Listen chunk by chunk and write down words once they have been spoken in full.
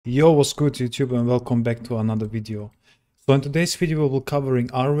Yo, what's good YouTube, and welcome back to another video. So in today's video we will covering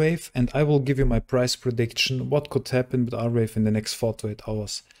Arweave, and I will give you my price prediction, what could happen with Arweave in the next 4 to 8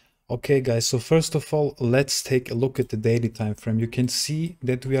 hours. Okay guys, so first of all, let's take a look at the daily time frame. You can see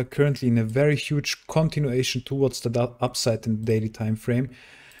that we are currently in a very huge continuation towards the upside in the daily time frame.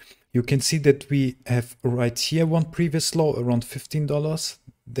 You can see that we have right here one previous low around $15.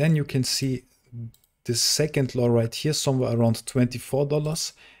 Then you can see this second low right here somewhere around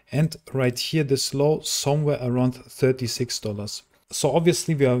 $24, and right here this low somewhere around $36. So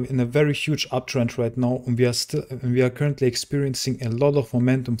obviously we are in a very huge uptrend right now, and we are currently experiencing a lot of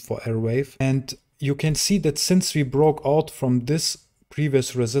momentum for Arweave. And you can see that since we broke out from this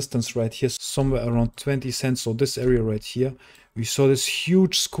previous resistance right here somewhere around 20 cents, so this area right here, we saw this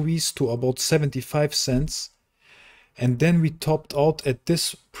huge squeeze to about 75 cents, and then we topped out at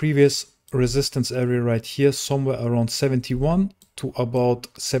this previous resistance area right here somewhere around 71 to about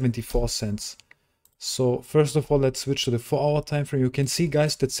 74 cents. So first of all, let's switch to the 4-hour time frame. You can see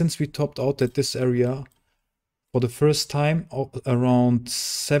guys that since we topped out at this area for the first time around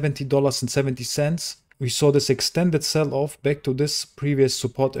 $70.70, we saw this extended sell-off back to this previous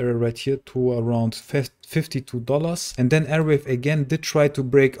support area right here to around $52, and then Arweave again did try to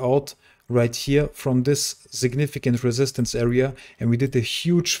break out right here from this significant resistance area, and we did a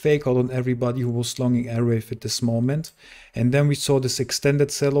huge fake out on everybody who was longing Arweave at this moment. And then we saw this extended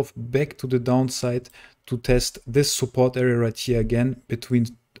sell-off back to the downside to test this support area right here again between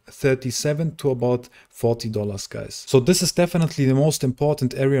 $37 to about $40, guys. So this is definitely the most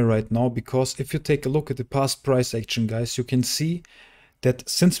important area right now, because if you take a look at the past price action, guys, you can see that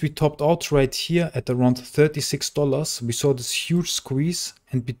since we topped out right here at around $36, we saw this huge squeeze,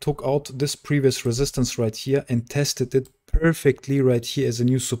 and we took out this previous resistance right here and tested it perfectly right here as a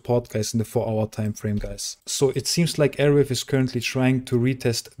new support, guys, in the 4-hour time frame, guys. So it seems like Arweave is currently trying to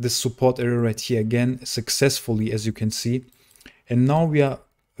retest this support area right here again successfully, as you can see. And now we are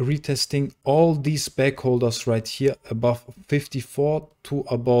retesting all these back holders right here above 54 to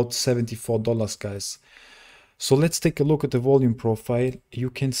about $74, guys. So let's take a look at the volume profile.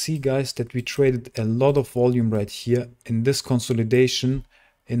 You can see, guys, that we traded a lot of volume right here in this consolidation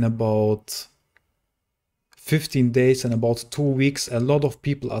in about 15 days and about 2 weeks. A lot of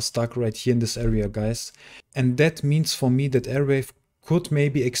people are stuck right here in this area, guys. And that means for me that Arweave could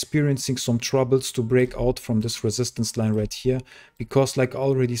maybe experiencing some troubles to break out from this resistance line right here, because like I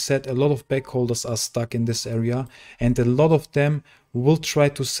already said, a lot of backholders are stuck in this area, and a lot of them will try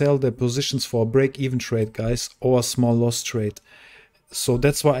to sell their positions for a break-even trade, guys, or a small loss trade. So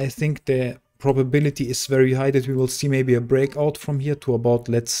that's why I think the probability is very high that we will see maybe a breakout from here to about,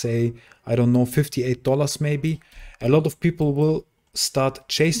 let's say, I don't know, $58 maybe. A lot of people will start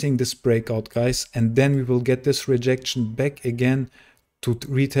chasing this breakout, guys, and then we will get this rejection back again to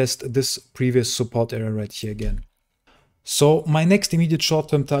retest this previous support area right here again. So my next immediate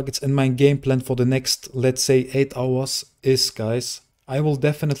short-term targets and my game plan for the next, let's say, 8 hours is, guys, I will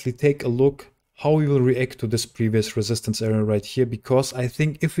definitely take a look how we will react to this previous resistance area right here, because I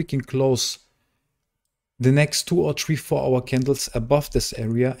think if we can close the next 2 or 3 4-hour candles above this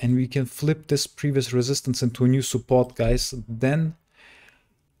area and we can flip this previous resistance into a new support, guys, then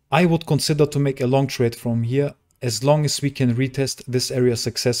I would consider to make a long trade from here, as long as we can retest this area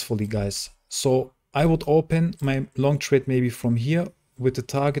successfully, guys. So I would open my long trade maybe from here with a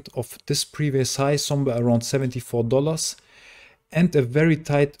target of this previous high somewhere around $74, and a very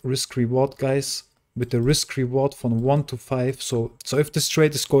tight risk reward, guys, with a risk reward from 1 to 5. So if this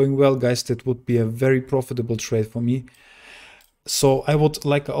trade is going well, guys, that would be a very profitable trade for me. So I would,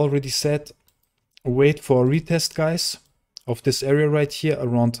 like I already said, wait for a retest, guys, of this area right here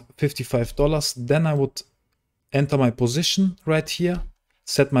around $55. Then I would enter my position right here,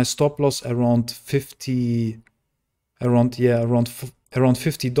 set my stop loss around $50,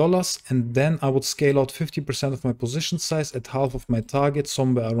 and then I would scale out 50% of my position size at half of my target,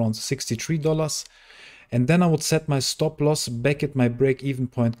 somewhere around $63, and then I would set my stop loss back at my break-even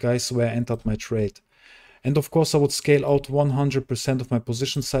point, guys, where I entered my trade. And of course I would scale out 100% of my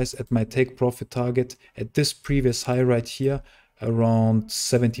position size at my take profit target at this previous high right here around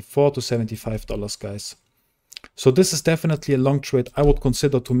 $74 to $75, guys. So this is definitely a long trade I would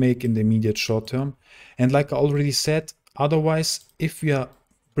consider to make in the immediate short term. And like I already said, otherwise, if we are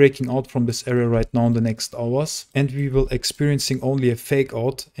breaking out from this area right now in the next hours, and we will experiencing only a fake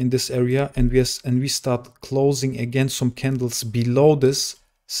out in this area, and we start closing again some candles below this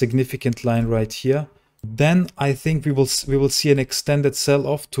significant line right here, Then I think we will see an extended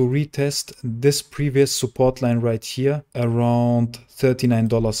sell-off to retest this previous support line right here around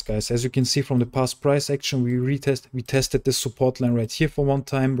 $39, guys. As you can see from the past price action, we tested this support line right here for one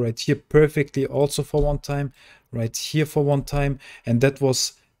time, right here perfectly also for one time, right here for one time, and that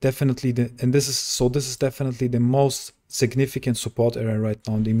was definitely this is definitely the most significant support area right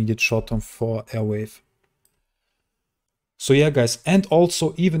now in the immediate short term for Arweave. So yeah, guys, and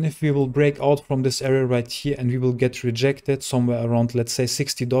also even if we will break out from this area right here and we will get rejected somewhere around, let's say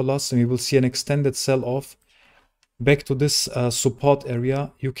 $60, and we will see an extended sell-off back to this support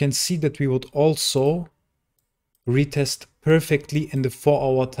area, you can see that we would also retest perfectly in the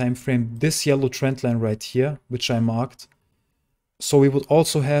 4-hour time frame this yellow trend line right here, which I marked. So we would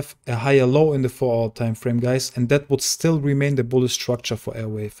also have a higher low in the 4-hour time frame, guys, and that would still remain the bullish structure for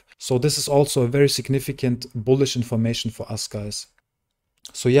Arweave. So this is also a very significant bullish information for us, guys.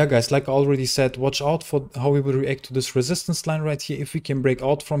 So yeah, guys, like I already said, watch out for how we will react to this resistance line right here. If we can break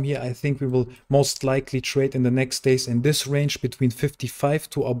out from here, I think we will most likely trade in the next days in this range between $55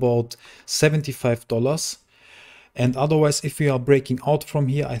 to about $75. And otherwise, if we are breaking out from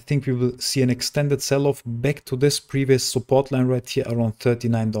here, I think we will see an extended sell-off back to this previous support line right here around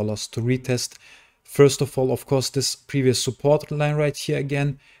 $39 to retest, first of all, of course, this previous support line right here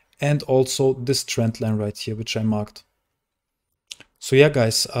again, and also this trend line right here, which I marked. So yeah,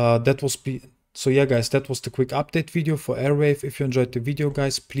 guys, that was the quick update video for Arweave. If you enjoyed the video,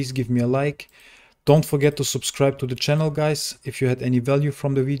 guys, please give me a like. Don't forget to subscribe to the channel, guys, if you had any value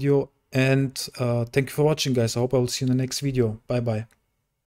from the video. And thank you for watching, guys. I hope I will see you in the next video. Bye bye.